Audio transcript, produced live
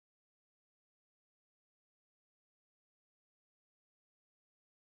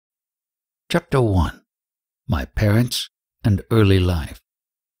Chapter 1. My Parents and Early Life.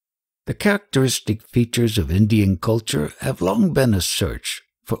 The characteristic features of Indian culture have long been a search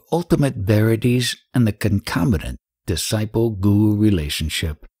for ultimate verities and the concomitant disciple-guru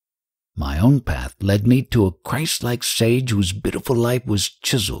relationship. My own path led me to a Christ-like sage whose beautiful life was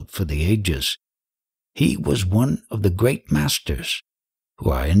chiseled for the ages. He was one of the great masters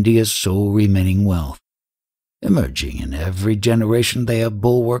who are India's sole remaining wealth. Emerging in every generation, they have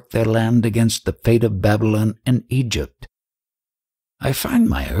bulwarked their land against the fate of Babylon and Egypt. I find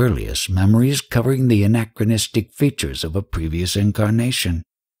my earliest memories covering the anachronistic features of a previous incarnation.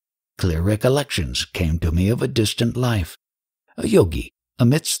 Clear recollections came to me of a distant life, a yogi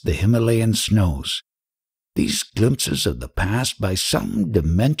amidst the Himalayan snows. These glimpses of the past by some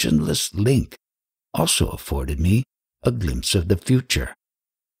dimensionless link also afforded me a glimpse of the future.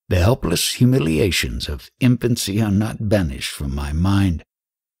 The helpless humiliations of infancy are not banished from my mind.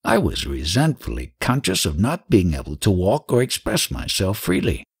 I was resentfully conscious of not being able to walk or express myself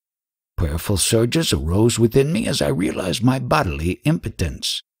freely. Prayerful surges arose within me as I realized my bodily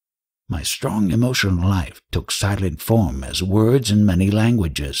impotence. My strong emotional life took silent form as words in many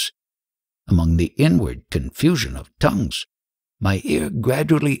languages. Among the inward confusion of tongues, my ear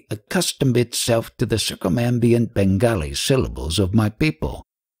gradually accustomed itself to the circumambient Bengali syllables of my people.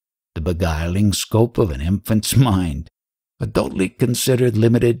 The beguiling scope of an infant's mind, adultly considered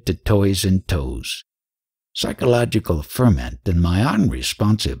limited to toys and toes. Psychological ferment in my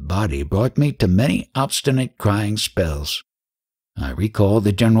unresponsive body brought me to many obstinate crying spells. I recall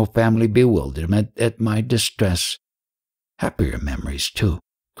the general family bewilderment at my distress. Happier memories, too,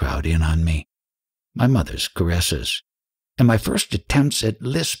 crowd in on me. My mother's caresses, and my first attempts at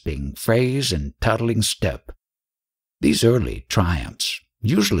lisping phrase and toddling step. These early triumphs,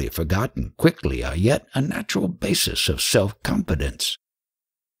 usually forgotten quickly, are yet a natural basis of self-confidence.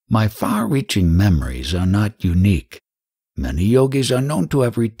 My far-reaching memories are not unique. Many yogis are known to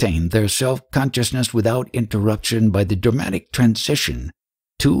have retained their self-consciousness without interruption by the dramatic transition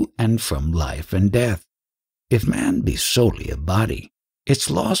to and from life and death. If man be solely a body, its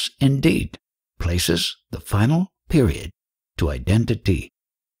loss indeed places the final period to identity.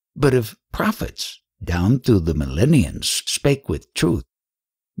 But if prophets, down through the millenniums, spake with truth,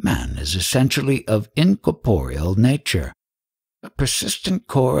 man is essentially of incorporeal nature. A persistent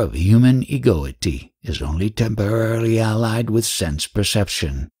core of human egoity is only temporarily allied with sense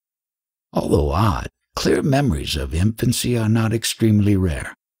perception. Although odd, clear memories of infancy are not extremely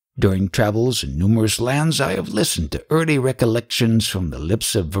rare. During travels in numerous lands, I have listened to early recollections from the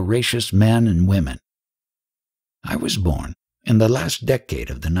lips of voracious men and women. I was born in the last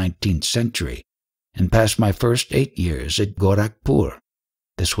decade of the 19th century and passed my first 8 years at Gorakhpur.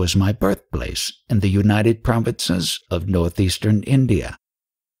 This was my birthplace in the United Provinces of northeastern India.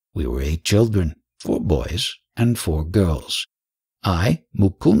 We were 8 children, 4 boys and 4 girls. I,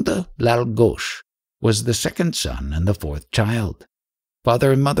 Mukunda Lal Ghosh, was the second son and the 4th child.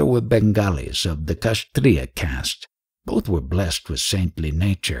 Father and mother were Bengalis of the Kshatriya caste. Both were blessed with saintly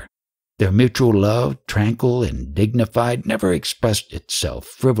nature. Their mutual love, tranquil and dignified, never expressed itself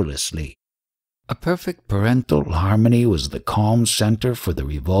frivolously. A perfect parental harmony was the calm center for the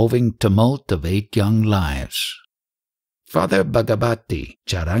revolving tumult of 8 young lives. Father Bhagavati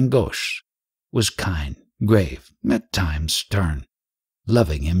Charan Ghosh was kind, grave, at times stern.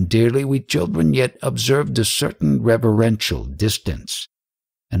 Loving him dearly, we children yet observed a certain reverential distance.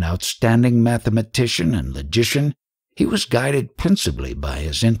 An outstanding mathematician and logician, he was guided principally by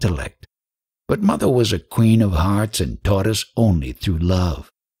his intellect. But mother was a queen of hearts and taught us only through love.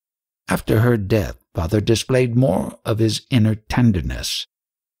 After her death, father displayed more of his inner tenderness.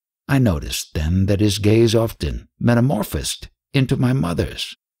 I noticed then that his gaze often metamorphosed into my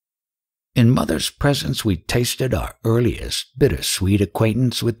mother's. In mother's presence we tasted our earliest bittersweet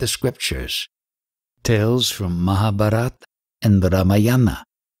acquaintance with the scriptures. Tales from Mahabharata and the Ramayana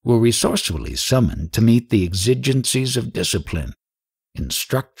were resourcefully summoned to meet the exigencies of discipline.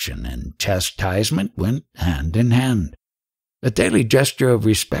 Instruction and chastisement went hand in hand. A daily gesture of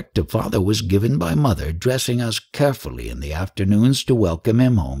respect to father was given by mother, dressing us carefully in the afternoons to welcome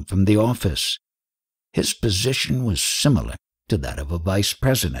him home from the office. His position was similar to that of a vice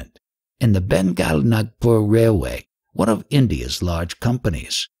president in the Bengal-Nagpur Railway, one of India's large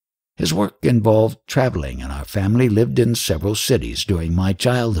companies. His work involved traveling, and our family lived in several cities during my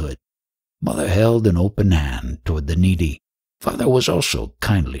childhood. Mother held an open hand toward the needy. Father was also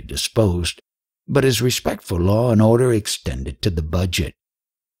kindly disposed, but his respect for law and order extended to the budget.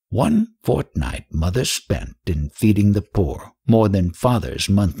 1 fortnight mother spent in feeding the poor, more than father's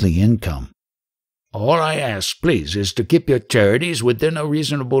monthly income. "All I ask, please, is to keep your charities within a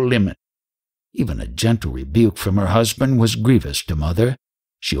reasonable limit. Even a gentle rebuke from her husband was grievous to Mother.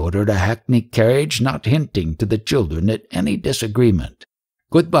 She ordered a hackney carriage, not hinting to the children at any disagreement.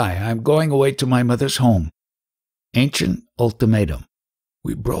 "Goodbye, I'm going away to my mother's home." Ancient ultimatum.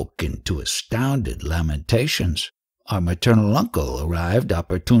 We broke into astounded lamentations. Our maternal uncle arrived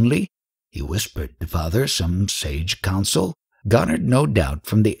opportunely. He whispered to Father some sage counsel, garnered no doubt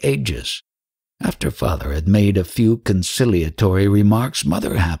from the ages. After Father had made a few conciliatory remarks,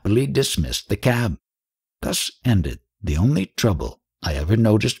 Mother happily dismissed the cab. Thus ended the only trouble I ever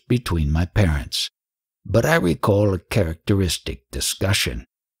noticed between my parents. But I recall a characteristic discussion.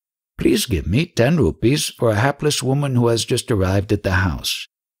 "Please give me 10 rupees for a hapless woman who has just arrived at the house."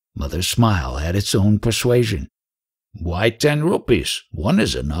 Mother's smile had its own persuasion. "Why 10 rupees? 1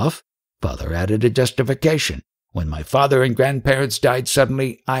 is enough." Father added a justification. "When my father and grandparents died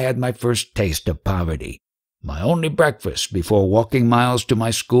suddenly, I had my first taste of poverty. My only breakfast before walking miles to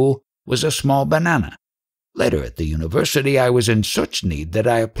my school was a small banana. Later at the university, I was in such need that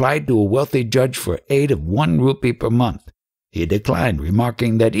I applied to a wealthy judge for aid of 1 rupee per month. He declined,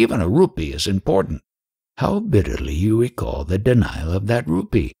 remarking that even a rupee is important." How bitterly you recall the denial of that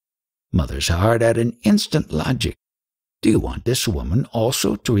rupee. Mother's heart had an instant logic. Do you want this woman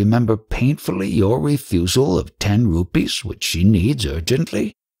also to remember painfully your refusal of 10 rupees, which she needs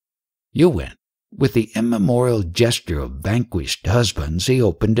urgently? You went. With the immemorial gesture of vanquished husbands, he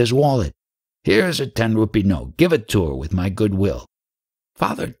opened his wallet. "Here's a 10-rupee note. Give it to her with my good will."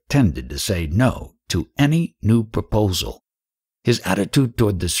 Father tended to say no to any new proposal. His attitude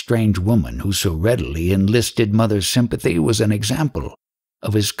toward the strange woman who so readily enlisted Mother's sympathy was an example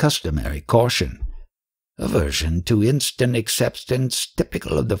of his customary caution. Aversion to instant acceptance,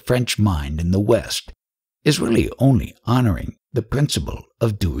 typical of the French mind in the West, is really only honoring the principle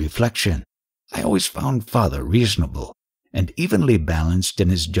of due reflection. I always found Father reasonable and evenly balanced in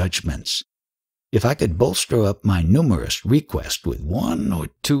his judgments. If I could bolster up my numerous request with 1 or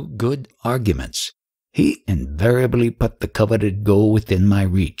 2 good arguments, he invariably put the coveted goal within my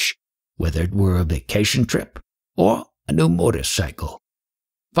reach, whether it were a vacation trip or a new motorcycle.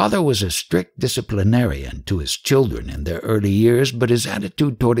 Father was a strict disciplinarian to his children in their early years, but his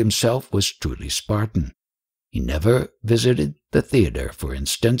attitude toward himself was truly Spartan. He never visited the theater, for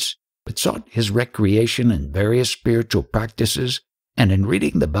instance, but sought his recreation in various spiritual practices and in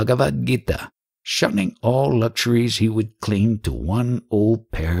reading the Bhagavad Gita. Shunning all luxuries, he would cling to 1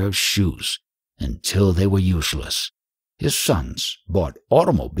 old pair of shoes until they were useless. His sons bought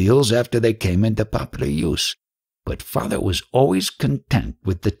automobiles after they came into popular use, but Father was always content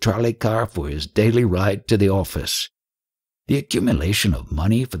with the trolley car for his daily ride to the office. The accumulation of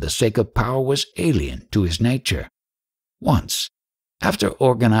money for the sake of power was alien to his nature. Once, after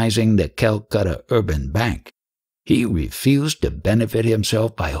organizing the Calcutta Urban Bank, he refused to benefit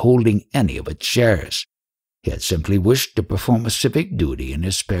himself by holding any of its shares. He had simply wished to perform a civic duty in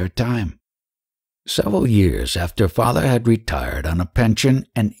his spare time. Several years after Father had retired on a pension,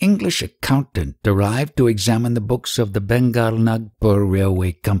 an English accountant arrived to examine the books of the Bengal Nagpur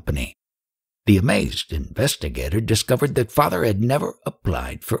Railway Company. The amazed investigator discovered that Father had never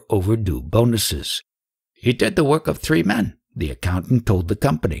applied for overdue bonuses. "He did the work of 3 men," the accountant told the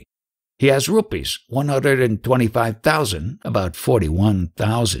company. "He has rupees 125,000, about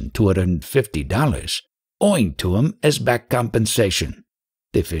 $41,250, owing to him as back compensation."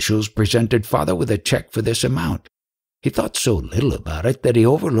 The officials presented Father with a check for this amount. He thought so little about it that he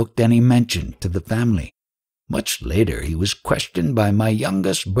overlooked any mention to the family. Much later he was questioned by my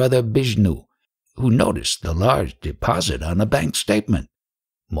youngest brother Bijnu, who noticed the large deposit on a bank statement.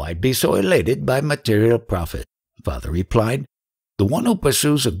 "Why be so elated by material profit?" Father replied. "The one who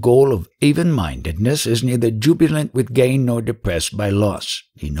pursues a goal of even-mindedness is neither jubilant with gain nor depressed by loss.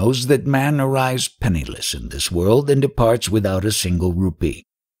 He knows that man arrives penniless in this world and departs without a single rupee."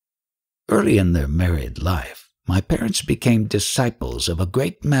 Early in their married life, my parents became disciples of a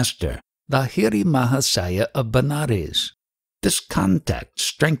great master, Lahiri Mahasaya of Benares. This contact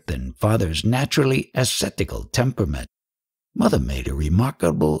strengthened Father's naturally ascetical temperament. Mother made a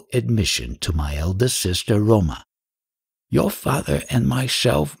remarkable admission to my eldest sister, Roma. "Your father and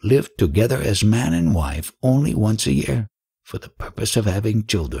myself lived together as man and wife only once a year, for the purpose of having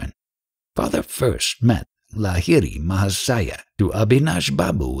children. Father first met Lahiri Mahasaya through Abhinash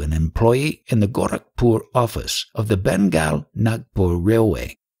Babu, an employee in the Gorakhpur office of the Bengal Nagpur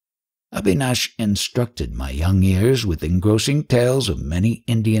Railway. Abhinash instructed my young ears with engrossing tales of many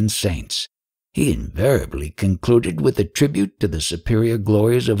Indian saints. He invariably concluded with a tribute to the superior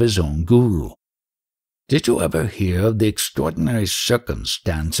glories of his own guru. Did you ever hear of the extraordinary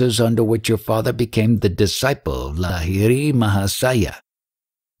circumstances under which your father became the disciple of Lahiri Mahasaya?"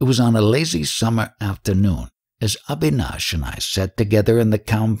 It was on a lazy summer afternoon, as Abhinash and I sat together in the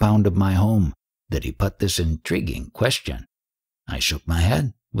compound of my home, that he put this intriguing question. I shook my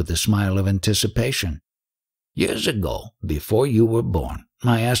head with a smile of anticipation. Years ago, before you were born,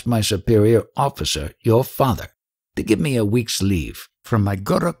 I asked my superior officer, your father, to give me a week's leave from my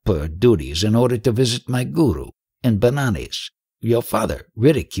Gorakhpur duties in order to visit my guru in Banaras. Your father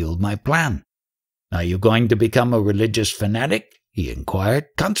ridiculed my plan. Are you going to become a religious fanatic? He inquired.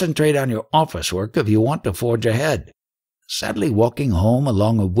 Concentrate on your office work if you want to forge ahead. Sadly, walking home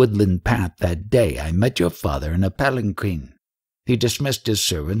along a woodland path that day, I met your father in a palanquin. He dismissed his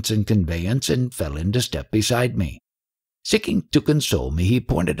servants and conveyance and fell into step beside me. Seeking to console me, he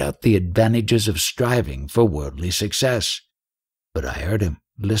pointed out the advantages of striving for worldly success. But I heard him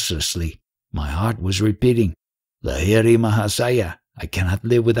listlessly. My heart was repeating, Lahiri Mahasaya, I cannot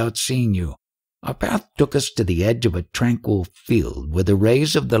live without seeing you. Our path took us to the edge of a tranquil field where the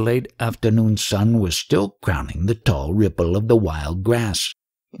rays of the late afternoon sun were still crowning the tall ripple of the wild grass.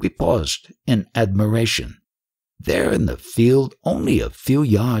 We paused in admiration. There in the field, only a few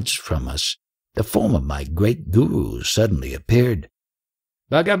yards from us, the form of my great guru suddenly appeared.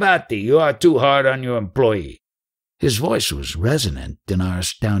 Bhagavati, you are too hard on your employee. His voice was resonant in our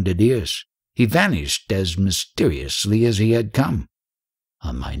astounded ears. He vanished as mysteriously as he had come.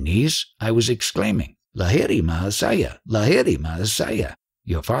 On my knees, I was exclaiming, Lahiri Mahasaya, Lahiri Mahasaya.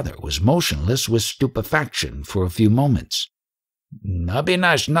 Your father was motionless with stupefaction for a few moments.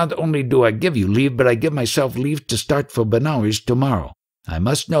 Abhinash, not only do I give you leave, but I give myself leave to start for Benares tomorrow. I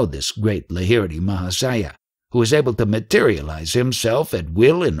must know this great Lahiri Mahasaya, who is able to materialize himself at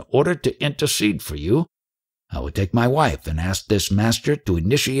will in order to intercede for you. I will take my wife and ask this master to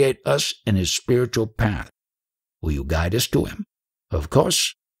initiate us in his spiritual path. Will you guide us to him? Of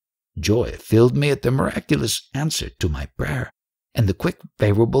course. Joy filled me at the miraculous answer to my prayer and the quick,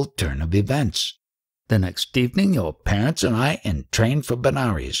 favorable turn of events. The next evening, your parents and I entrained for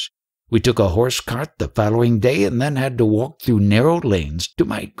Benares. We took a horse cart the following day and then had to walk through narrow lanes to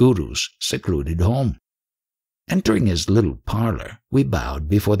my guru's secluded home. Entering his little parlor, we bowed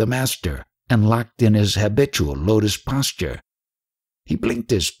before the master and locked in his habitual lotus posture. He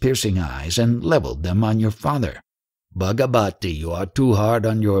blinked his piercing eyes and leveled them on your father. Bhagavati, you are too hard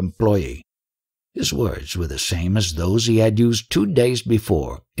on your employee. His words were the same as those he had used 2 days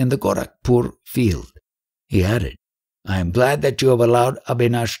before in the Gorakhpur field. He added, I am glad that you have allowed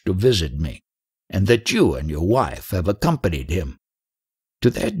Abhinash to visit me, and that you and your wife have accompanied him. To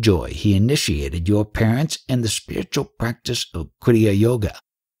their joy, he initiated your parents in the spiritual practice of Kriya Yoga.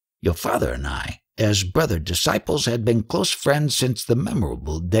 Your father and I, as brother disciples, had been close friends since the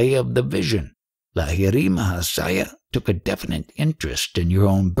memorable day of the vision. Lahiri Mahasaya took a definite interest in your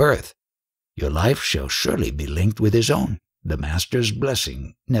own birth. Your life shall surely be linked with his own. The master's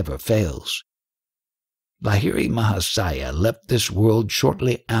blessing never fails. Lahiri Mahasaya left this world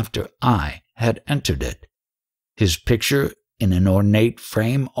shortly after I had entered it. His picture in an ornate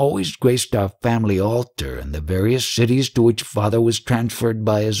frame always graced our family altar in the various cities to which father was transferred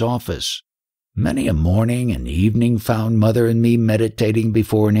by his office. Many a morning and evening found mother and me meditating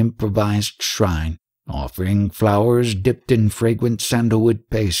before an improvised shrine, offering flowers dipped in fragrant sandalwood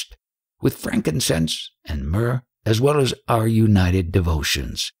paste, with frankincense and myrrh, as well as our united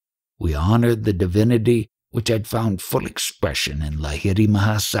devotions. We honored the divinity which had found full expression in Lahiri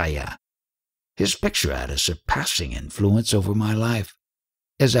Mahasaya. His picture had a surpassing influence over my life.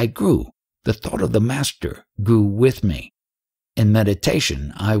 As I grew, the thought of the master grew with me. In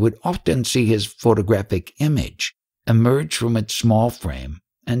meditation, I would often see his photographic image emerge from its small frame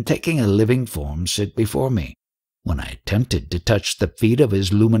and, taking a living form, sit before me. When I attempted to touch the feet of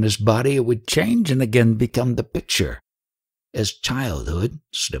his luminous body, it would change and again become the picture. As childhood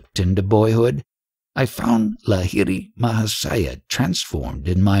slipped into boyhood, I found Lahiri Mahasaya transformed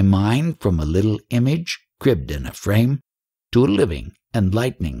in my mind from a little image cribbed in a frame to a living,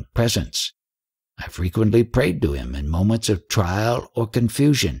 enlightening presence. I frequently prayed to him in moments of trial or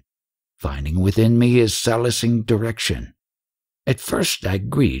confusion, finding within me his solacing direction. At first I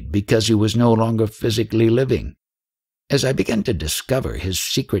grieved because he was no longer physically living. As I began to discover his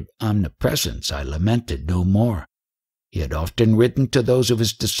secret omnipresence, I lamented no more. He had often written to those of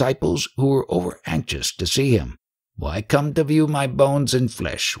his disciples who were over-anxious to see him, Why come to view my bones and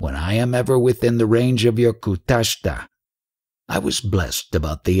flesh when I am ever within the range of your kutashta? I was blessed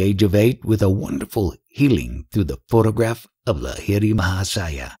about the age of 8 with a wonderful healing through the photograph of Lahiri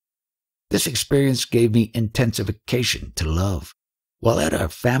Mahasaya. This experience gave me intensification to love. While at our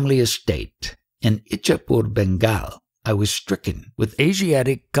family estate in Ichapur, Bengal, I was stricken with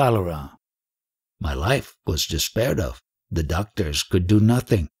Asiatic cholera. My life was despaired of. The doctors could do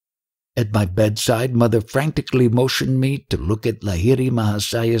nothing. At my bedside, Mother frantically motioned me to look at Lahiri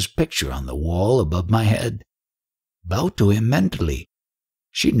Mahasaya's picture on the wall above my head. Bow to him mentally.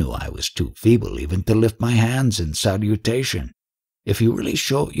 She knew I was too feeble even to lift my hands in salutation. If you really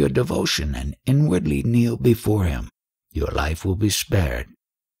show your devotion and inwardly kneel before him, your life will be spared.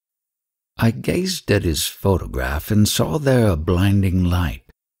 I gazed at his photograph and saw there a blinding light,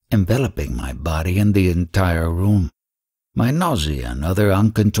 enveloping my body and the entire room. My nausea and other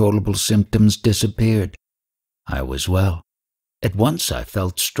uncontrollable symptoms disappeared. I was well. At once I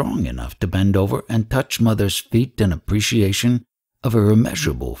felt strong enough to bend over and touch Mother's feet in appreciation of her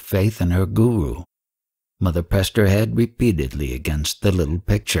immeasurable faith in her guru. Mother pressed her head repeatedly against the little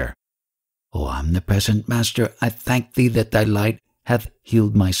picture. O omnipresent Master, I thank thee that thy light hath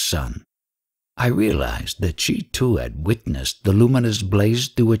healed my son. I realized that she too had witnessed the luminous blaze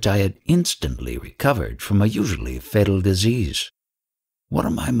through which I had instantly recovered from a usually fatal disease. One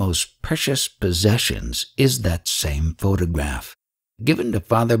of my most precious possessions is that same photograph, given to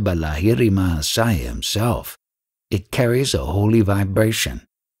Father by Lahiri Mahasaya himself. It carries a holy vibration.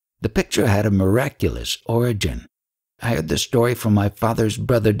 The picture had a miraculous origin. I heard the story from my father's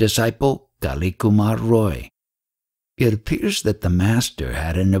brother disciple, Kali Kumar Roy. It appears that the master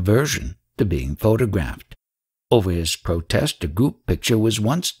had an aversion to being photographed. Over his protest, a group picture was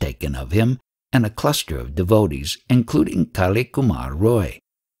once taken of him and a cluster of devotees, including Kali Kumar Roy.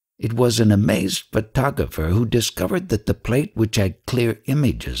 It was an amazed photographer who discovered that the plate, which had clear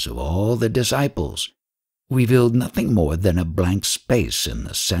images of all the disciples, revealed nothing more than a blank space in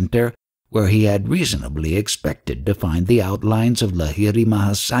the center where he had reasonably expected to find the outlines of Lahiri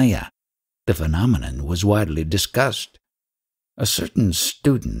Mahasaya. The phenomenon was widely discussed. A certain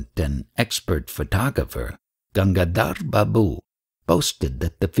student and expert photographer, Gangadhar Babu, boasted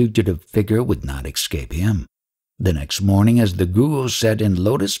that the fugitive figure would not escape him. The next morning, as the guru sat in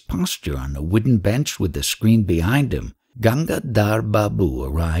lotus posture on a wooden bench with the screen behind him, Gangadhar Babu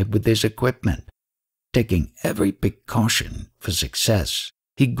arrived with his equipment. Taking every precaution for success,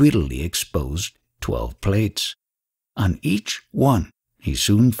 he greedily exposed 12 plates. On each one, he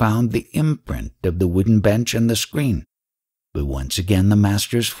soon found the imprint of the wooden bench and the screen. But once again the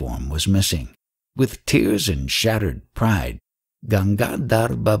master's form was missing. With tears and shattered pride,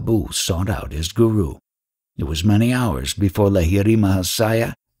 Gangadhar Babu sought out his guru. It was many hours before Lahiri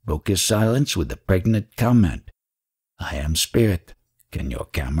Mahasaya broke his silence with the pregnant comment, "I am spirit. Can your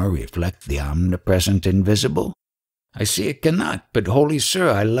camera reflect the omnipresent invisible?" "I see it cannot, but holy sir,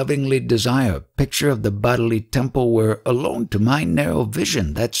 I lovingly desire a picture of the bodily temple where alone to my narrow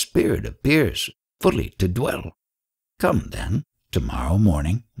vision that spirit appears, fully to dwell." "Come then, tomorrow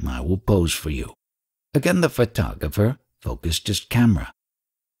morning I will pose for you." Again the photographer focused his camera.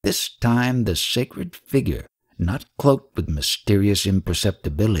 This time the sacred figure, not cloaked with mysterious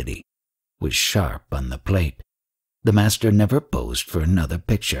imperceptibility, was sharp on the plate. The master never posed for another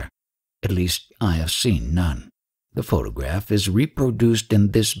picture. At least I have seen none. The photograph is reproduced in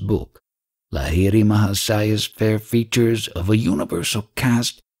this book. Lahiri Mahasaya's fair features of a universal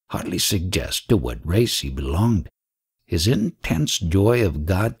caste hardly suggest to what race he belonged. His intense joy of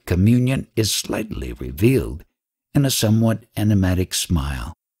God communion is slightly revealed in a somewhat enigmatic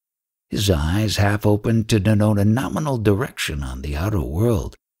smile. His eyes, half open to denote a nominal direction on the outer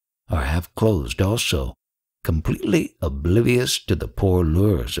world, are half closed also. Completely oblivious to the poor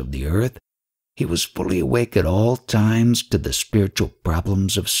lures of the earth, he was fully awake at all times to the spiritual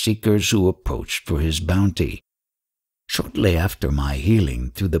problems of seekers who approached for his bounty. Shortly after my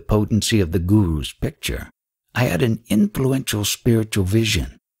healing through the potency of the guru's picture, I had an influential spiritual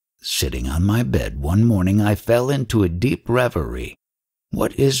vision. Sitting on my bed one morning, I fell into a deep reverie.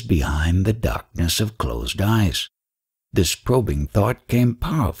 What is behind the darkness of closed eyes? This probing thought came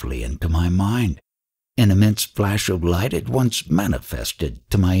powerfully into my mind. An immense flash of light at once manifested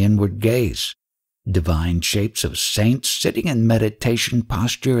to my inward gaze. Divine shapes of saints sitting in meditation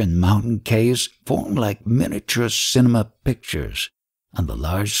posture in mountain caves formed like miniature cinema pictures on the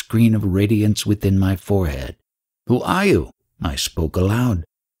large screen of radiance within my forehead. "Who are you?" I spoke aloud.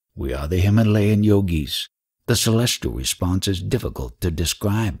 "We are the Himalayan yogis." The celestial response is difficult to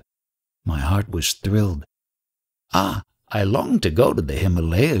describe. My heart was thrilled. "Ah, I long to go to the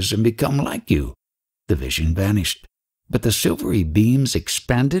Himalayas and become like you." The vision vanished, but the silvery beams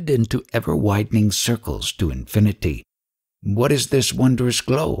expanded into ever-widening circles to infinity. "What is this wondrous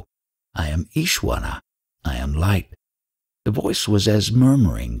glow?" "I am Ishwara. I am light." The voice was as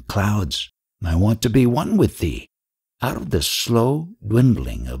murmuring clouds. "I want to be one with thee." Out of the slow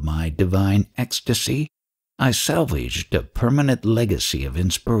dwindling of my divine ecstasy, I salvaged a permanent legacy of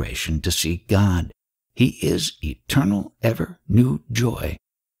inspiration to seek God. He is eternal, ever new joy.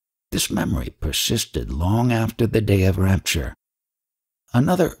 This memory persisted long after the day of rapture.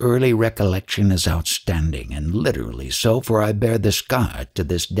 Another early recollection is outstanding, and literally so, for I bear the scar to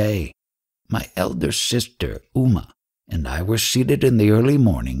this day. My elder sister, Uma, and I were seated in the early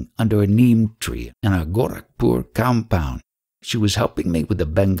morning under a neem tree in our Gorakhpur compound. She was helping me with the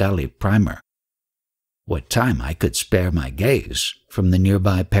Bengali primer. What time I could spare my gaze from the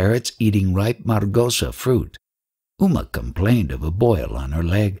nearby parrots eating ripe margosa fruit, Uma complained of a boil on her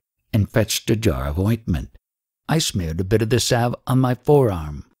leg and fetched a jar of ointment. I smeared a bit of the salve on my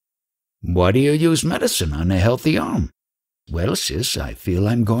forearm. "Why do you use medicine on a healthy arm?" "Well, sis, I feel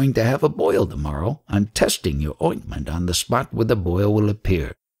I'm going to have a boil tomorrow. I'm testing your ointment on the spot where the boil will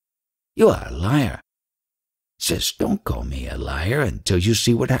appear." "You are a liar." "Sis, don't call me a liar until you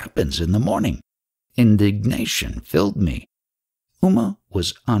see what happens in the morning." Indignation filled me. Uma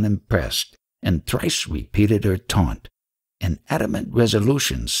was unimpressed and thrice repeated her taunt. An adamant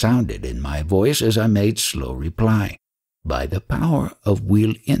resolution sounded in my voice as I made slow reply. "By the power of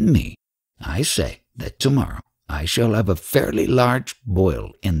will in me, I say that tomorrow I shall have a fairly large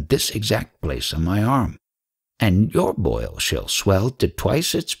boil in this exact place on my arm, and your boil shall swell to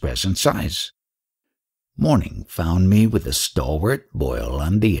twice its present size." Morning found me with a stalwart boil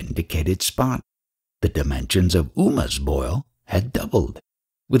on the indicated spot. The dimensions of Uma's boil had doubled.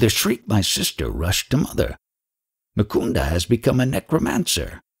 With a shriek, my sister rushed to Mother. "Mukunda has become a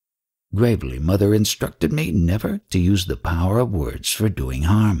necromancer." Gravely, Mother instructed me never to use the power of words for doing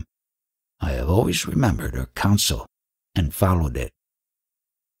harm. I have always remembered her counsel and followed it.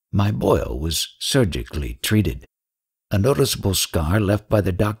 My boil was surgically treated. A noticeable scar left by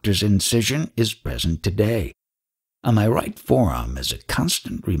the doctor's incision is present today. On my right forearm is a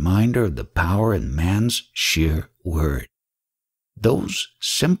constant reminder of the power in man's sheer word. Those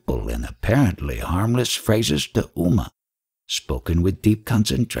simple and apparently harmless phrases to Uma, spoken with deep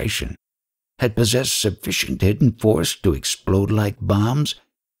concentration, had possessed sufficient hidden force to explode like bombs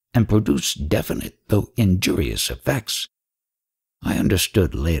and produce definite though injurious effects. I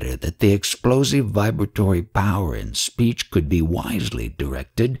understood later that the explosive vibratory power in speech could be wisely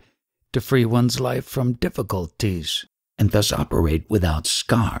directed to free one's life from difficulties and thus operate without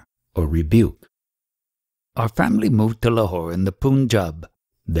scar or rebuke. Our family moved to Lahore in the Punjab.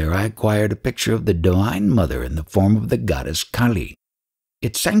 There I acquired a picture of the Divine Mother in the form of the goddess Kali.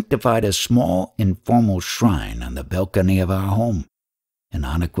 It sanctified a small, informal shrine on the balcony of our home. An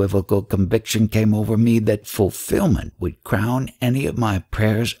unequivocal conviction came over me that fulfillment would crown any of my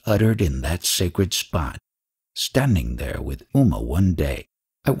prayers uttered in that sacred spot. Standing there with Uma one day,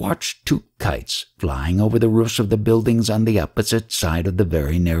 I watched two kites flying over the roofs of the buildings on the opposite side of the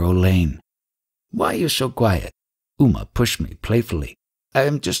very narrow lane. "Why are you so quiet?" Uma pushed me playfully. "I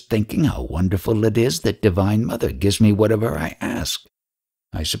am just thinking how wonderful it is that Divine Mother gives me whatever I ask."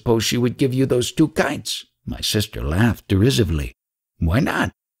 "I suppose she would give you those two kites." My sister laughed derisively. "Why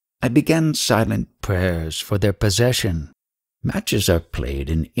not?" I began silent prayers for their possession. Matches are played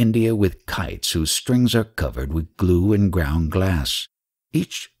in India with kites whose strings are covered with glue and ground glass.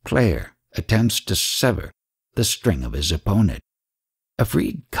 Each player attempts to sever the string of his opponent. A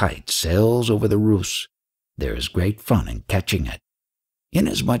freed kite sails over the roofs. There is great fun in catching it.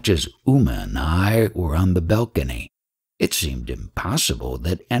 Inasmuch as Uma and I were on the balcony, it seemed impossible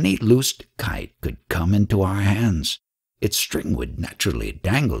that any loosed kite could come into our hands. Its string would naturally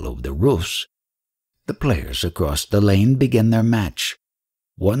dangle over the roofs. The players across the lane began their match.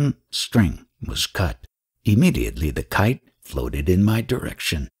 One string was cut. Immediately the kite floated in my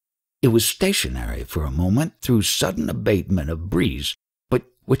direction. It was stationary for a moment through sudden abatement of breeze, but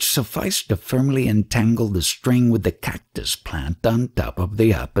which sufficed to firmly entangle the string with the cactus plant on top of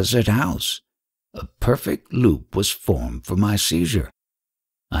the opposite house. A perfect loop was formed for my seizure.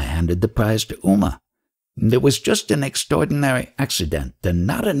 I handed the prize to Uma. "There was just an extraordinary accident and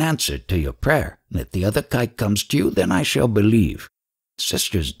not an answer to your prayer. If the other kite comes to you, then I shall believe."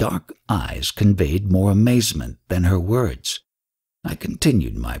 Sister's dark eyes conveyed more amazement than her words. I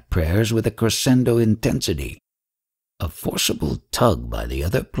continued my prayers with a crescendo intensity. A forcible tug by the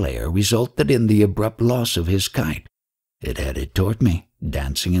other player resulted in the abrupt loss of his kite. It headed toward me,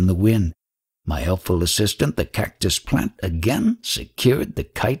 dancing in the wind. My helpful assistant, the cactus plant, again secured the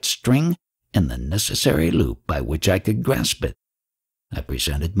kite string and the necessary loop by which I could grasp it. I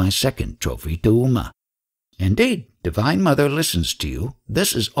presented my second trophy to Uma. "Indeed, Divine Mother listens to you.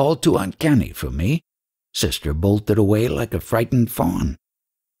 This is all too uncanny for me." Sister bolted away like a frightened fawn.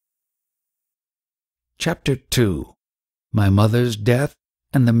 Chapter 2. My Mother's Death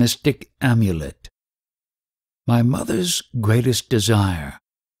and the Mystic Amulet. My mother's greatest desire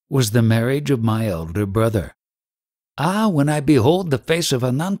was the marriage of my elder brother. Ah, when I behold the face of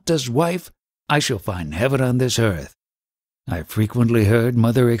Ananta's wife, I shall find heaven on this earth. I frequently heard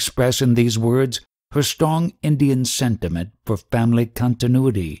Mother express in these words her strong Indian sentiment for family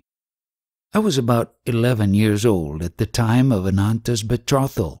continuity. I was about 11 years old at the time of Ananta's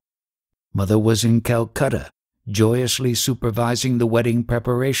betrothal. Mother was in Calcutta, joyously supervising the wedding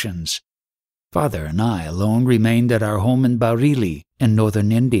preparations. Father and I alone remained at our home in Bareilly in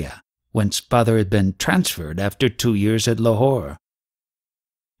northern India, whence Father had been transferred after 2 years at Lahore.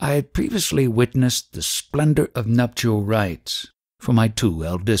 I had previously witnessed the splendor of nuptial rites for my 2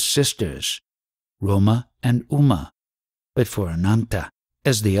 eldest sisters, Roma and Uma, but for Ananta,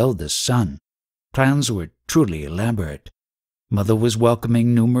 as the eldest son, plans were truly elaborate. Mother was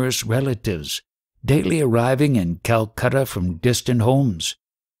welcoming numerous relatives, daily arriving in Calcutta from distant homes.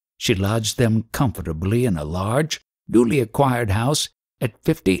 She lodged them comfortably in a large, newly acquired house at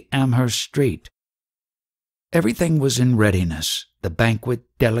 50 Amherst Street. Everything was in readiness, the banquet,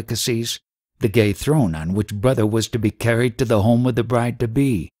 delicacies, the gay throne on which brother was to be carried to the home of the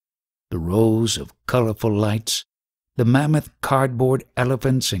bride-to-be, the rows of colorful lights, the mammoth cardboard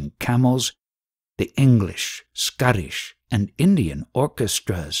elephants and camels, the English, Scottish, and Indian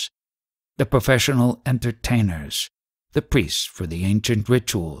orchestras, the professional entertainers, the priests for the ancient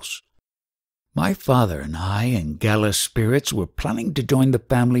rituals. My father and I, in gala spirits, were planning to join the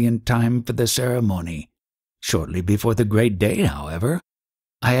family in time for the ceremony. Shortly before the great day, however,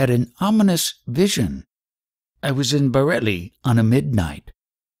 I had an ominous vision. I was in Bareilly on a midnight.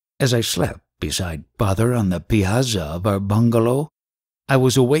 As I slept beside Father on the piazza of our bungalow, I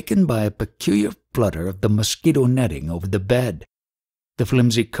was awakened by a peculiar flutter of the mosquito netting over the bed. The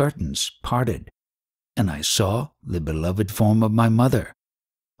flimsy curtains parted, and I saw the beloved form of my mother.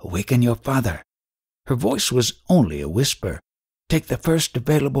 "Awaken your father." Her voice was only a whisper. "Take the first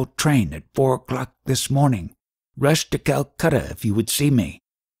available train at 4 o'clock this morning. Rush to Calcutta if you would see me."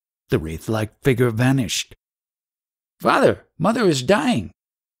 The wraith-like figure vanished. "Father, Mother is dying."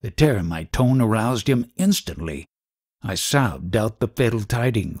 The terror in my tone aroused him instantly. I sobbed out the fatal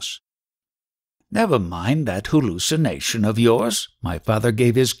tidings. "Never mind that hallucination of yours." My father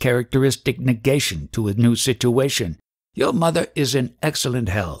gave his characteristic negation to a new situation. "Your mother is in excellent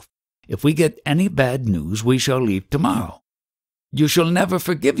health. If we get any bad news, we shall leave tomorrow. You shall never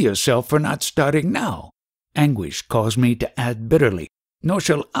forgive yourself for not starting now." Anguish caused me to add bitterly, "Nor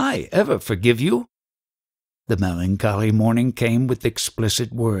shall I ever forgive you." The melancholy morning came with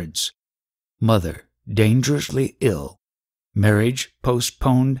explicit words. Mother dangerously ill. Marriage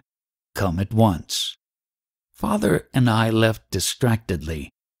postponed. Come at once. Father and I left distractedly.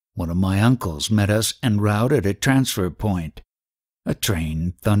 One of my uncles met us en route at a transfer point. A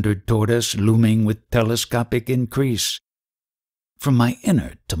train thundered toward us, looming with telescopic increase. From my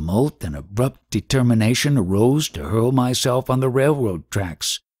inner tumult an abrupt determination arose to hurl myself on the railroad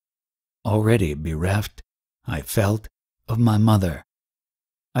tracks. Already bereft, I felt, of my mother.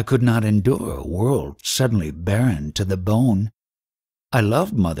 I could not endure a world suddenly barren to the bone. I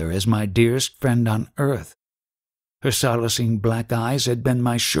loved Mother as my dearest friend on earth. Her solacing black eyes had been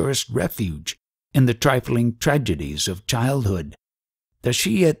my surest refuge in the trifling tragedies of childhood. Does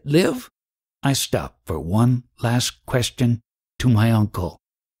she yet live? I stopped for one last question to my uncle.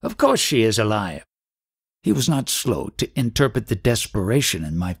 Of course she is alive. He was not slow to interpret the desperation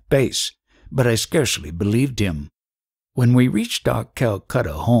in my face, but I scarcely believed him. When we reached our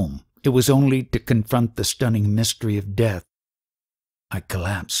Calcutta home, it was only to confront the stunning mystery of death. I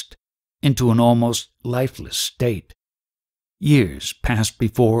collapsed into an almost lifeless state. Years passed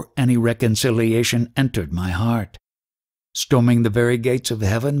before any reconciliation entered my heart. Storming the very gates of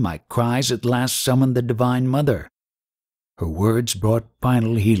heaven, my cries at last summoned the Divine Mother. Her words brought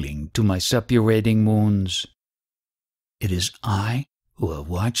final healing to my suppurating wounds. "It is I who have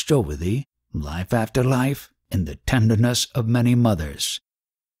watched over thee, life after life, in the tenderness of many mothers.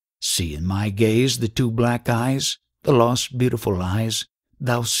 See in my gaze the 2 black eyes, the lost beautiful eyes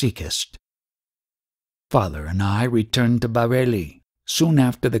thou seekest." Father and I returned to Bareilly soon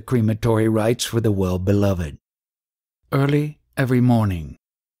after the crematory rites for the well-beloved. Early every morning,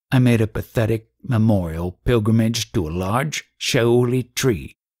 I made a pathetic memorial pilgrimage to a large shaoli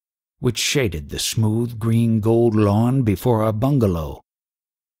tree, which shaded the smooth green gold lawn before our bungalow.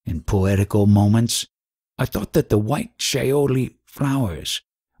 In poetical moments, I thought that the white shaoli flowers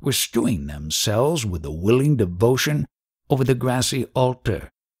were strewing themselves with a willing devotion over the grassy altar.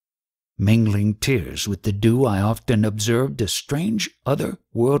 Mingling tears with the dew, I often observed a strange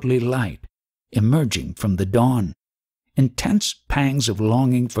other-worldly light emerging from the dawn. Intense pangs of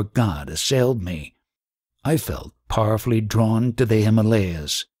longing for God assailed me. I felt powerfully drawn to the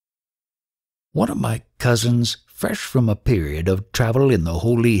Himalayas. One of my cousins, fresh from a period of travel in the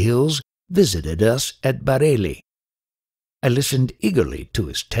holy hills, visited us at Bareilly. I listened eagerly to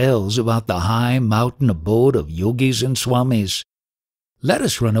his tales about the high mountain abode of yogis and swamis. "Let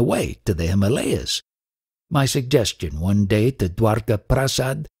us run away to the Himalayas." My suggestion one day to Dwarka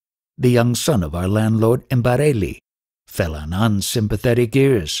Prasad, the young son of our landlord in Bareilly, fell on unsympathetic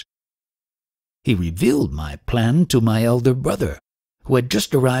ears. He revealed my plan to my elder brother, who had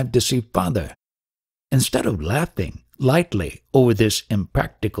just arrived to see father. Instead of laughing lightly over this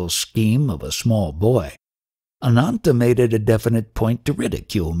impractical scheme of a small boy, Ananta made it a definite point to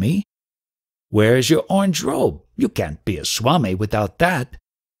ridicule me. "Where's your orange robe? You can't be a Swami without that."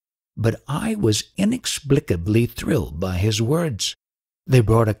 But I was inexplicably thrilled by his words. They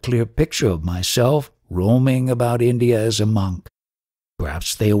brought a clear picture of myself roaming about India as a monk.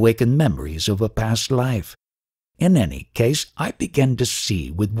 Perhaps they awakened memories of a past life. In any case, I began to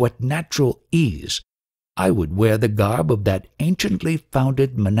see with what natural ease I would wear the garb of that anciently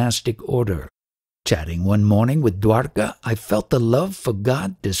founded monastic order. Chatting one morning with Dwarka, I felt the love for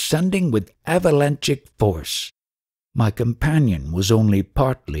God descending with avalanchic force. My companion was only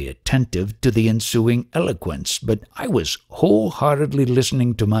partly attentive to the ensuing eloquence, but I was wholeheartedly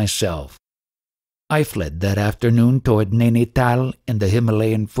listening to myself. I fled that afternoon toward Nainital in the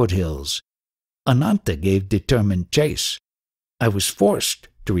Himalayan foothills. Ananta gave determined chase. I was forced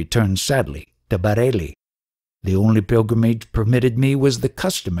to return sadly to Bareilly. The only pilgrimage permitted me was the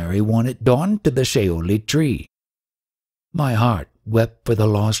customary one at dawn to the Sheoli tree. My heart wept for the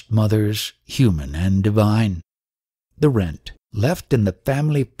lost mothers, human and divine. The rent left in the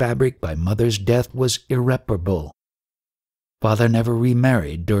family fabric by mother's death was irreparable. Father never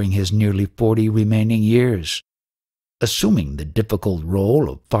remarried during his nearly 40 remaining years. Assuming the difficult role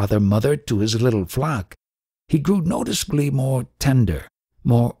of father-mother to his little flock, he grew noticeably more tender,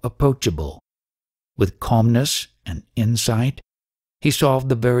 more approachable. With calmness and insight, he solved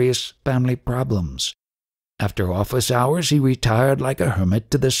the various family problems. After office hours, he retired like a hermit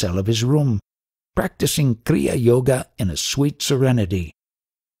to the cell of his room, practicing Kriya Yoga in a sweet serenity.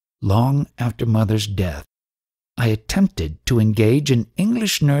 Long after mother's death, I attempted to engage an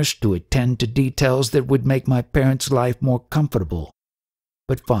English nurse to attend to details that would make my parents' life more comfortable,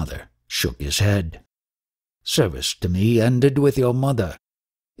 but father shook his head. "Service to me ended with your mother."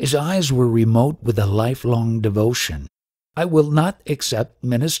 His eyes were remote with a lifelong devotion. "I will not accept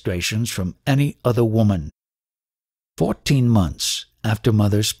ministrations from any other woman." 14 months after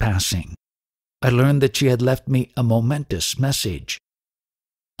mother's passing, I learned that she had left me a momentous message.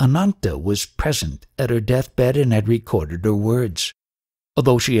 Ananta was present at her deathbed and had recorded her words.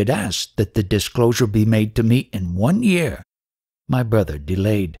 Although she had asked that the disclosure be made to me in 1 year, my brother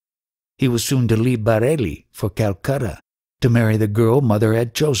delayed. He was soon to leave Bareilly for Calcutta to marry the girl mother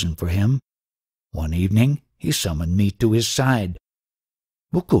had chosen for him. One evening, he summoned me to his side.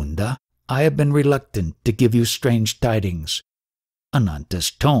 "Mukunda, I have been reluctant to give you strange tidings." Ananta's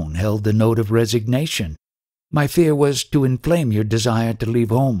tone held the note of resignation. "My fear was to inflame your desire to leave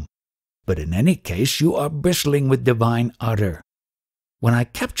home. But in any case, you are bristling with divine ardor. When I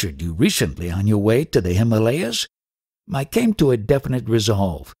captured you recently on your way to the Himalayas, I came to a definite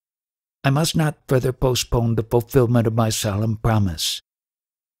resolve. I must not further postpone the fulfillment of my solemn promise."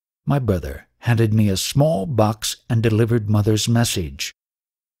 My brother handed me a small box and delivered mother's message.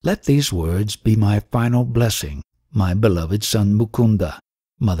 "Let these words be my final blessing, my beloved son Mukunda,"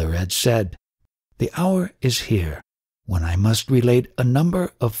 mother had said. "The hour is here when I must relate a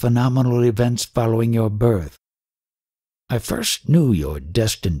number of phenomenal events following your birth. I first knew your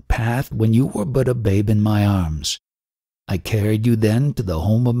destined path when you were but a babe in my arms. I carried you then to the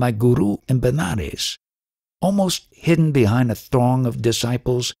home of my guru in Benares. Almost hidden behind a throng of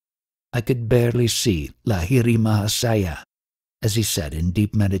disciples, I could barely see Lahiri Mahasaya as he sat in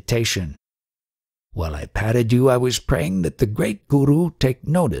deep meditation. While I patted you, I was praying that the great guru take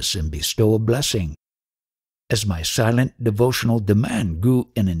notice and bestow a blessing. As my silent devotional demand grew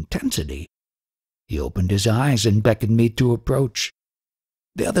in intensity, he opened his eyes and beckoned me to approach.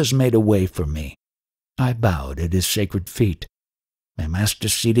 The others made a way for me. I bowed at his sacred feet. My master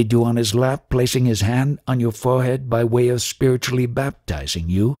seated you on his lap, placing his hand on your forehead by way of spiritually baptizing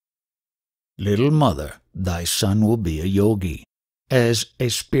you. Little mother, thy son will be a yogi. As a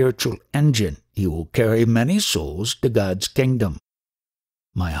spiritual engine, he will carry many souls to God's kingdom.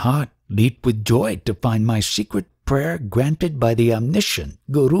 My heart leaped with joy to find my secret prayer granted by the omniscient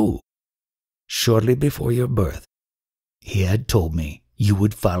Guru. Shortly before your birth, he had told me you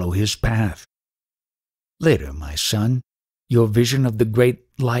would follow his path. Later, my son, your vision of the great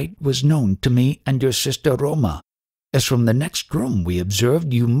light was known to me and your sister Roma. as from the next room we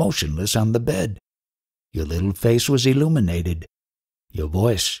observed you motionless on the bed. Your little face was illuminated. Your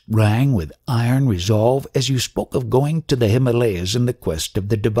voice rang with iron resolve as you spoke of going to the Himalayas in the quest of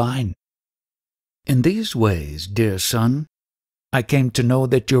the divine. In these ways, dear son, I came to know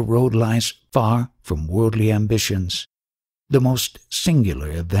that your road lies far from worldly ambitions. The most singular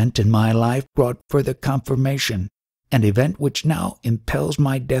event in my life brought further confirmation, an event which now impels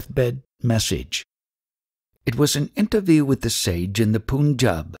my deathbed message. It was an interview with the sage in the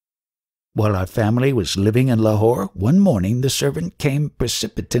Punjab. While our family was living in Lahore, one morning the servant came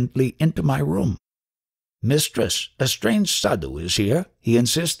precipitately into my room. "Mistress, a strange sadhu is here. He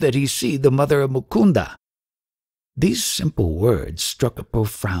insists that he see the mother of Mukunda." These simple words struck a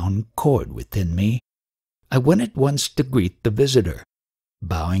profound chord within me. I went at once to greet the visitor.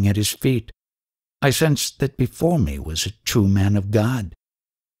 Bowing at his feet, I sensed that before me was a true man of God.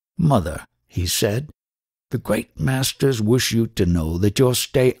 "Mother," he said, "the great masters wish you to know that your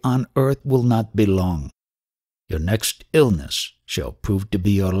stay on earth will not be long. Your next illness shall prove to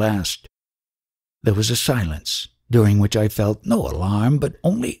be your last." There was a silence, during which I felt no alarm, but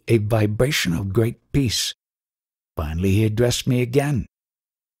only a vibration of great peace. Finally he addressed me again.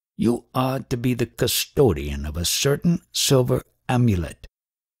 "You are to be the custodian of a certain silver amulet.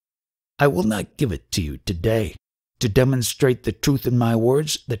 I will not give it to you today. To demonstrate the truth in my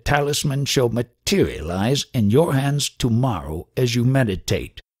words, the talisman shall materialize in your hands tomorrow as you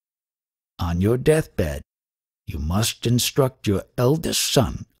meditate. On your deathbed, you must instruct your eldest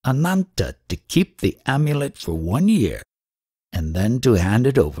son, Ananta, to keep the amulet for 1 year, and then to hand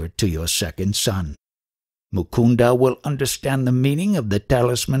it over to your second son. Mukunda will understand the meaning of the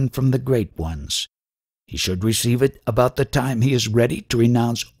talisman from the great ones. He should receive it about the time he is ready to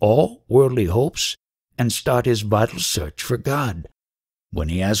renounce all worldly hopes and start his vital search for God. When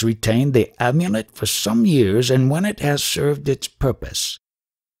he has retained the amulet for some years, and when it has served its purpose,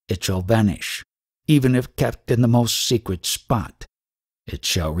 it shall vanish, even if kept in the most secret spot. It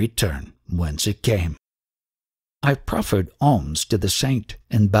shall return whence it came." I proffered alms to the saint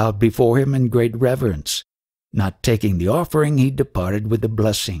and bowed before him in great reverence. Not taking the offering, he departed with a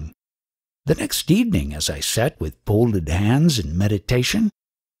blessing. The next evening, as I sat with folded hands in meditation,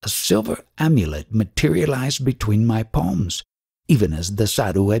 a silver amulet materialized between my palms, even as the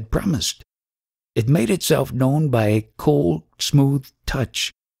sadhu had promised. It made itself known by a cold, smooth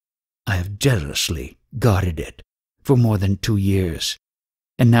touch. I have jealously guarded it for more than 2 years,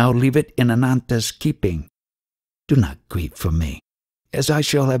 and now leave it in Ananta's keeping. Do not grieve for me, as I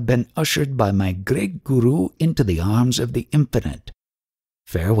shall have been ushered by my great Guru into the arms of the Infinite.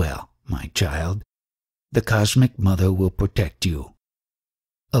 Farewell, my child. The Cosmic Mother will protect you."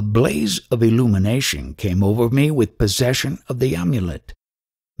 A blaze of illumination came over me with possession of the amulet.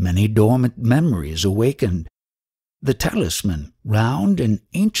 Many dormant memories awakened. The talisman, round and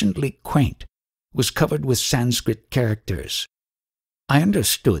anciently quaint, was covered with Sanskrit characters. I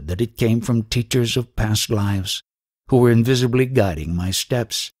understood that it came from teachers of past lives, who were invisibly guiding my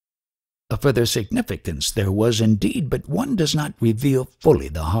steps. A further significance there was indeed, but one does not reveal fully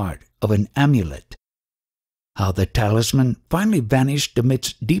the heart of an amulet. How the talisman finally vanished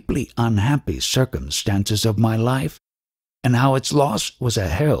amidst deeply unhappy circumstances of my life, and how its loss was a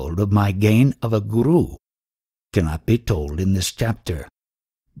herald of my gain of a guru, cannot be told in this chapter.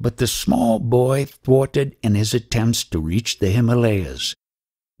 But the small boy, thwarted in his attempts to reach the Himalayas,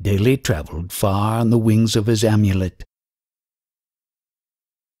 daily traveled far on the wings of his amulet.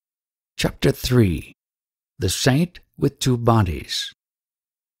 Chapter 3. The Saint with 2 Bodies.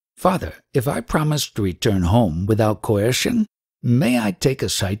 "Father, if I promise to return home without coercion, may I take a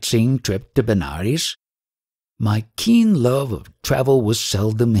sightseeing trip to Benares?" My keen love of travel was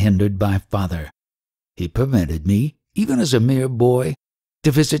seldom hindered by father. He permitted me, even as a mere boy,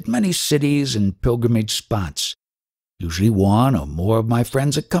 to visit many cities and pilgrimage spots. Usually 1 or more of my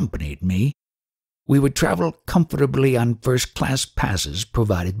friends accompanied me. We would travel comfortably on first-class passes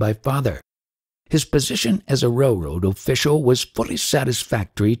provided by father. His position as a railroad official was fully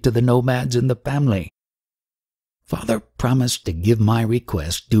satisfactory to the nomads in the family. Father promised to give my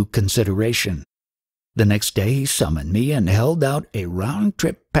request due consideration. The next day he summoned me and held out a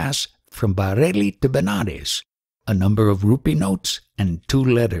round-trip pass from Bareilly to Benares, a number of rupee notes, and 2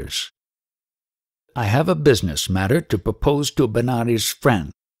 letters. "I have a business matter to propose to a Benares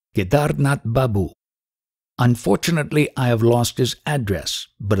friend, Kedarnath Babu. Unfortunately, I have lost his address,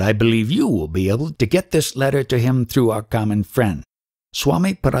 but I believe you will be able to get this letter to him through our common friend,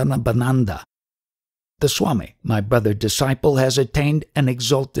 Swami Paramahansa. The Swami, my brother disciple, has attained an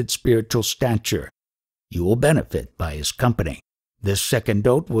exalted spiritual stature. You will benefit by his company. This second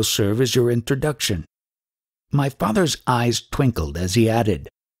note will serve as your introduction." my father's eyes twinkled as he added,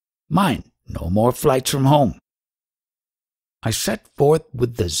 "Mind, no more flights from home." I set forth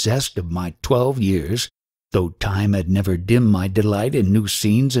with the zest of my 12 years, though time had never dimmed my delight in new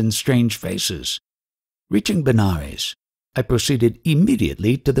scenes and strange faces. Reaching Benares, I proceeded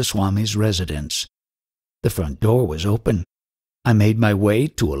immediately to the Swami's residence. The front door was open. I made my way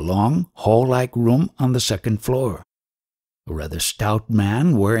to a long, hall-like room on the second floor. A rather stout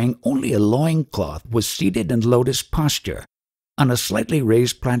man wearing only a loincloth was seated in lotus posture on a slightly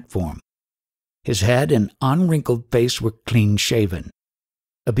raised platform. His head and unwrinkled face were clean-shaven.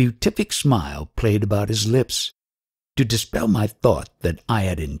 A beatific smile played about his lips. To dispel my thought that I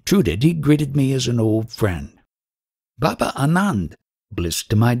had intruded, he greeted me as an old friend. "Baba Anand, bliss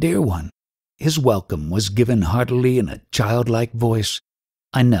to my dear one." His welcome was given heartily in a childlike voice.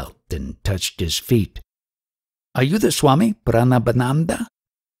 I knelt and touched his feet. "Are you the Swami Paramahansa?"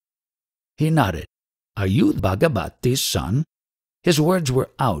 He nodded. "Are you Bhagavati's son?" His words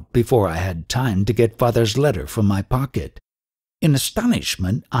were out before I had time to get father's letter from my pocket. In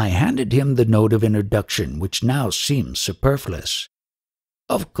astonishment, I handed him the note of introduction, which now seems superfluous.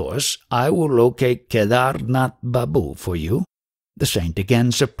 "Of course, I will locate Kedarnath Babu for you." The saint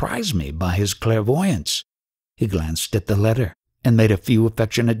again surprised me by his clairvoyance. He glanced at the letter and made a few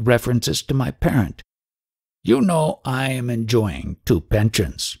affectionate references to my parent. "You know I am enjoying 2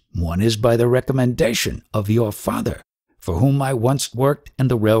 pensions. One is by the recommendation of your father, for whom I once worked in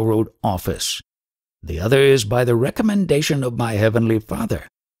the railroad office. The other is by the recommendation of my Heavenly Father,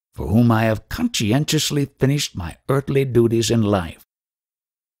 for whom I have conscientiously finished my earthly duties in life."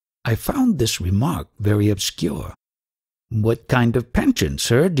 I found this remark very obscure. "What kind of pension,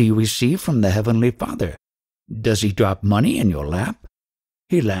 sir, do you receive from the Heavenly Father? Does he drop money in your lap?"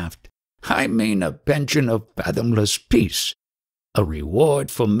 He laughed. "I mean a pension of fathomless peace, a reward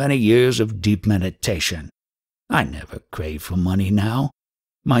for many years of deep meditation. I never crave for money now.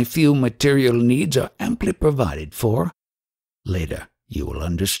 My few material needs are amply provided for. Later, you will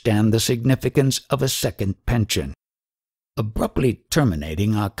understand the significance of a second pension." Abruptly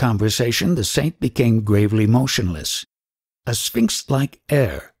terminating our conversation, the saint became gravely motionless. A sphinx-like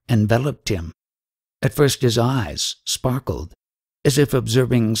air enveloped him. At first his eyes sparkled, as if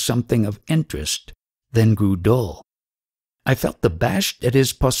observing something of interest, then grew dull. I felt abashed at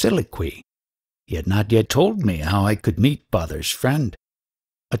his posiliquy. He had not yet told me how I could meet father's friend.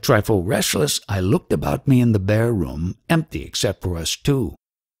 A trifle restless, I looked about me in the bare room, empty except for us 2.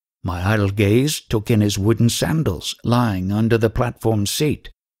 My idle gaze took in his wooden sandals lying under the platform seat.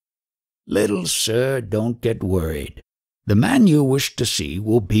 "Little sir, don't get worried. The man you wish to see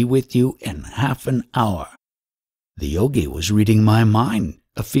will be with you in half an hour." The yogi was reading my mind,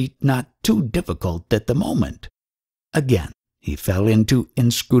 a feat not too difficult at the moment. Again, he fell into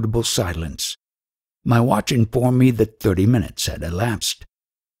inscrutable silence. My watch informed me that 30 minutes had elapsed.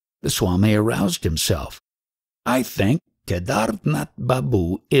 The Swami aroused himself. "I think Kedarnath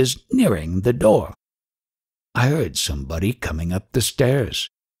Babu is nearing the door." I heard somebody coming up the stairs.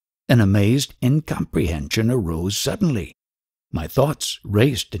 An amazed incomprehension arose suddenly. My thoughts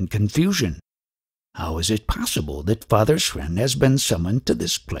raced in confusion. How is it possible that father's friend has been summoned to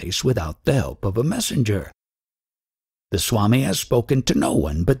this place without the help of a messenger? The Swami has spoken to no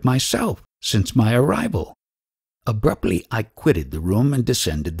one but myself since my arrival. Abruptly, I quitted the room and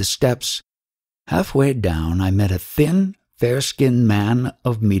descended the steps. Halfway down, I met a thin, fair-skinned man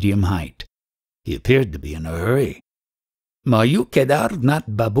of medium height. He appeared to be in a hurry. "Are you Kedarnath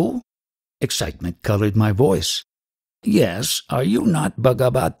Babu?" Excitement colored my voice. "Yes, are you not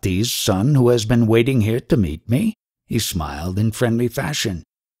Bhagavati's son who has been waiting here to meet me?" He smiled in friendly fashion.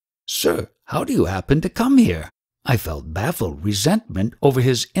 "Sir, how do you happen to come here?" I felt baffled resentment over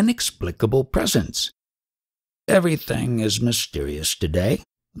his inexplicable presence. "Everything is mysterious today.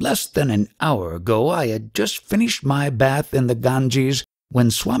 Less than an hour ago I had just finished my bath in the Ganges when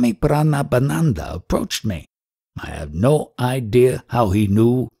Swami Paramahansa approached me. I have no idea how he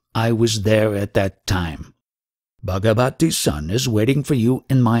knew I was there at that time. 'Bhagavati's son is waiting for you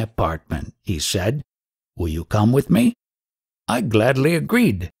in my apartment,' he said. 'Will you come with me?' I gladly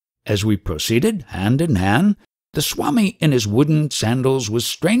agreed. As we proceeded, hand in hand, the Swami in his wooden sandals was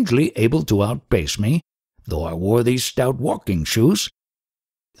strangely able to outpace me, though I wore these stout walking shoes.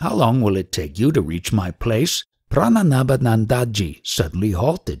 'How long will it take you to reach my place?' Prananabanandaji suddenly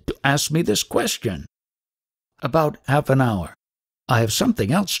halted to ask me this question. 'About half an hour. I have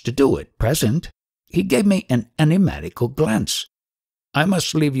something else to do at present.' He gave me an enigmatical glance. 'I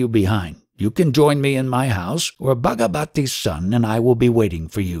must leave you behind. You can join me in my house, or Bhagavati's son and I will be waiting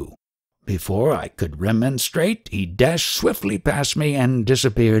for you.' Before I could remonstrate, he dashed swiftly past me and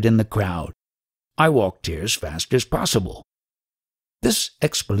disappeared in the crowd. I walked here as fast as possible." This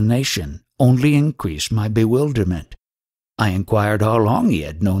explanation only increased my bewilderment. I inquired how long he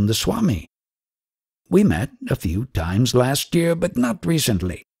had known the Swami. "We met a few times last year, but not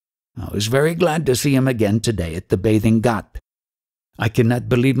recently. I was very glad to see him again today at the bathing ghat." "I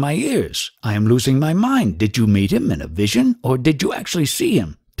cannot believe my ears. I am losing my mind. Did you meet him in a vision, or did you actually see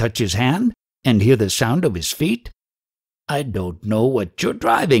him, touch his hand, and hear the sound of his feet?" "I don't know what you're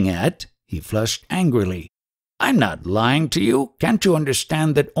driving at," he flushed angrily. "I'm not lying to you. Can't you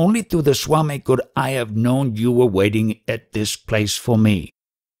understand that only through the Swami could I have known you were waiting at this place for me?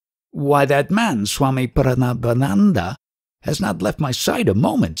 Why, that man, Swami Paramahansa, has not left my sight a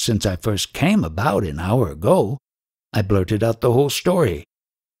moment since I first came about an hour ago." I blurted out the whole story.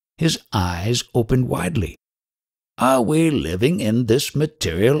 His eyes opened widely. "Are we living in this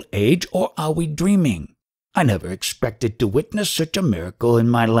material age, or are we dreaming? I never expected to witness such a miracle in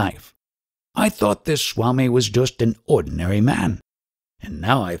my life. I thought this Swami was just an ordinary man, and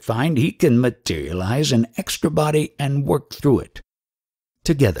now I find he can materialize an extra body and work through it."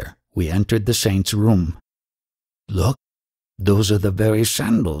 Together we entered the saint's room. "Look, those are the very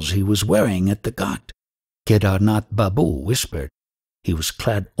sandals he was wearing at the ghat," Kedarnath Babu whispered. "He was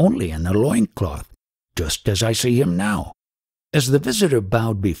clad only in a loincloth, just as I see him now." As the visitor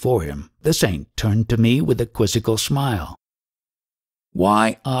bowed before him, the saint turned to me with a quizzical smile.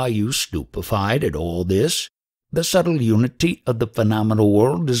 "Why are you stupefied at all this? The subtle unity of the phenomenal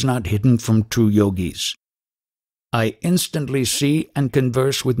world is not hidden from true yogis. I instantly see and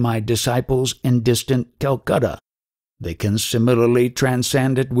converse with my disciples in distant Calcutta. They can similarly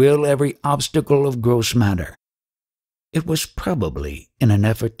transcend at will every obstacle of gross matter." It was probably in an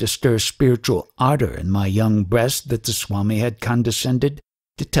effort to stir spiritual ardor in my young breast that the Swami had condescended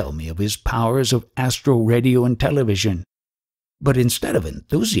to tell me of his powers of astral radio and television. But instead of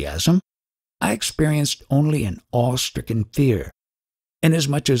enthusiasm, I experienced only an awe-stricken fear.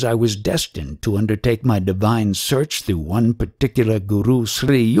 Inasmuch as I was destined to undertake my divine search through one particular Guru,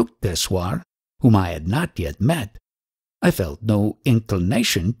 Sri Yukteswar, whom I had not yet met, I felt no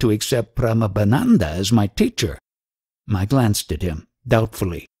inclination to accept Paramahansa as my teacher. I glanced at him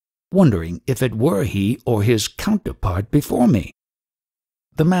doubtfully, wondering if it were he or his counterpart before me.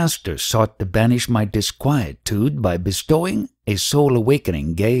 The master sought to banish my disquietude by bestowing a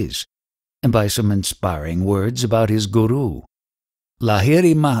soul-awakening gaze, and by some inspiring words about his guru.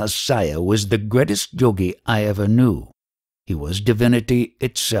 Lahiri Mahasaya was the greatest yogi I ever knew. He was divinity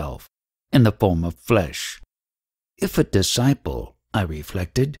itself, in the form of flesh. If a disciple, I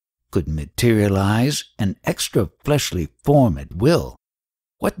reflected, could materialize an extra fleshly form at will,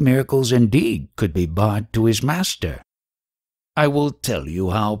 what miracles indeed could be barred to his master? I will tell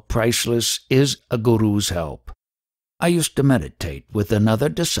you how priceless is a guru's help. I used to meditate with another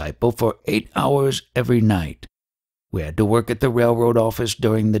disciple for 8 hours every night. We had to work at the railroad office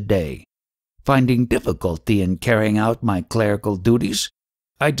during the day. Finding difficulty in carrying out my clerical duties,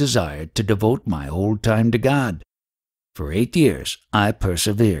 I desired to devote my whole time to God. For 8 years I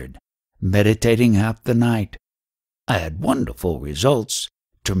persevered, meditating half the night. I had wonderful results.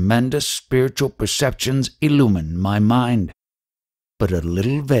 Tremendous spiritual perceptions illumined my mind. But a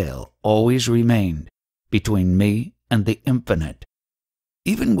little veil always remained between me and the infinite.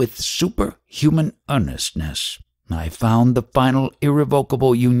 Even with superhuman earnestness, I found the final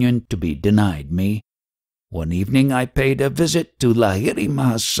irrevocable union to be denied me. One evening I paid a visit to Lahiri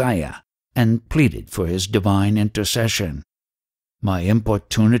Mahasaya and pleaded for his divine intercession. My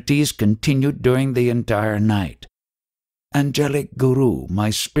importunities continued during the entire night. Angelic Guru,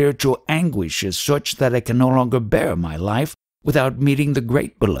 my spiritual anguish is such that I can no longer bear my life without meeting the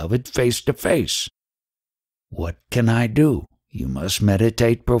great beloved face to face. What can I do? You must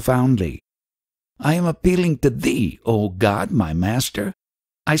meditate profoundly. I am appealing to thee, O God, my master.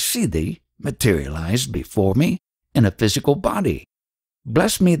 I see thee materialized before me in a physical body.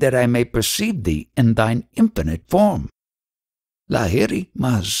 Bless me that I may perceive thee in thine infinite form. Lahiri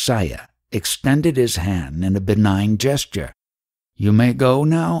Mahasaya extended his hand in a benign gesture. You may go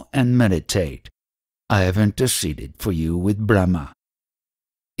now and meditate. I have interceded for you with Brahma.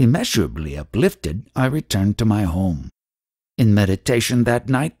 Immeasurably uplifted, I returned to my home. In meditation that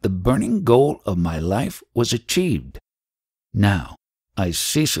night, the burning goal of my life was achieved. Now, I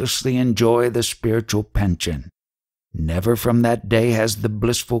ceaselessly enjoy the spiritual pension. Never from that day has the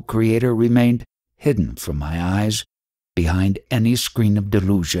blissful Creator remained hidden from my eyes behind any screen of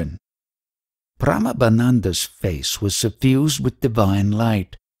delusion. Paramahansa's face was suffused with divine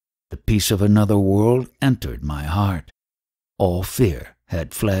light. The peace of another world entered my heart. All fear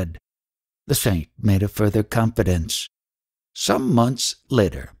had fled. The saint made a further confidence. Some months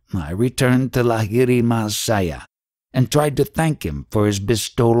later, I returned to Lahiri Mahasaya and tried to thank him for his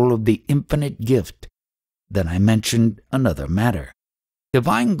bestowal of the infinite gift. Then I mentioned another matter.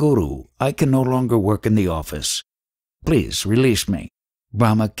 Divine Guru, I can no longer work in the office. Please release me.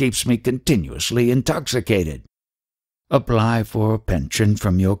 Brahma keeps me continuously intoxicated. Apply for a pension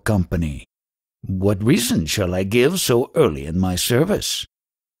from your company. What reason shall I give so early in my service?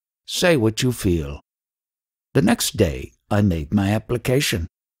 Say what you feel. The next day, I made my application.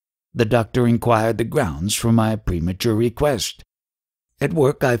 The doctor inquired the grounds for my premature request. At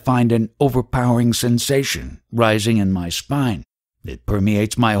work, I find an overpowering sensation rising in my spine. It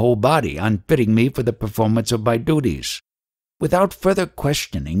permeates my whole body, unfitting me for the performance of my duties. Without further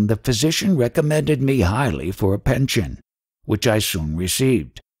questioning, the physician recommended me highly for a pension, which I soon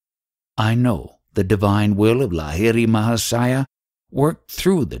received. I know the divine will of Lahiri Mahasaya worked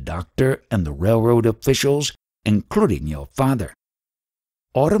through the doctor and the railroad officials, including your father.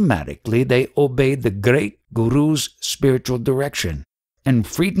 Automatically, they obeyed the great Guru's spiritual direction and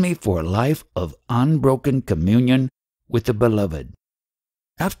freed me for a life of unbroken communion with the Beloved.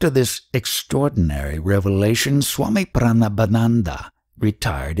 After this extraordinary revelation, Swami Pranabananda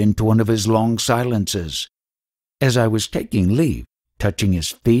retired into one of his long silences. As I was taking leave, touching his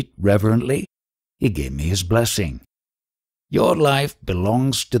feet reverently, he gave me his blessing. Your life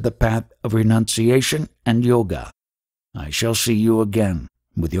belongs to the path of renunciation and yoga. I shall see you again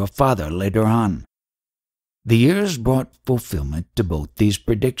with your father later on. The years brought fulfillment to both these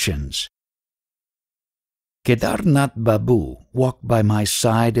predictions. Kedarnath Babu walked by my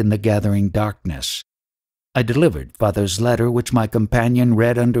side in the gathering darkness. I delivered father's letter, which my companion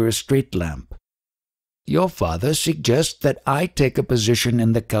read under a street lamp. Your father suggests that I take a position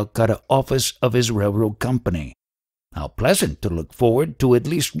in the Calcutta office of his railroad company. How pleasant to look forward to at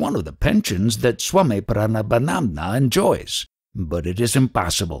least one of the pensions that Swami Pranabananda enjoys. But it is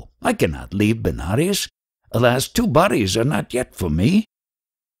impossible. I cannot leave Benares. Alas, 2 bodies are not yet for me.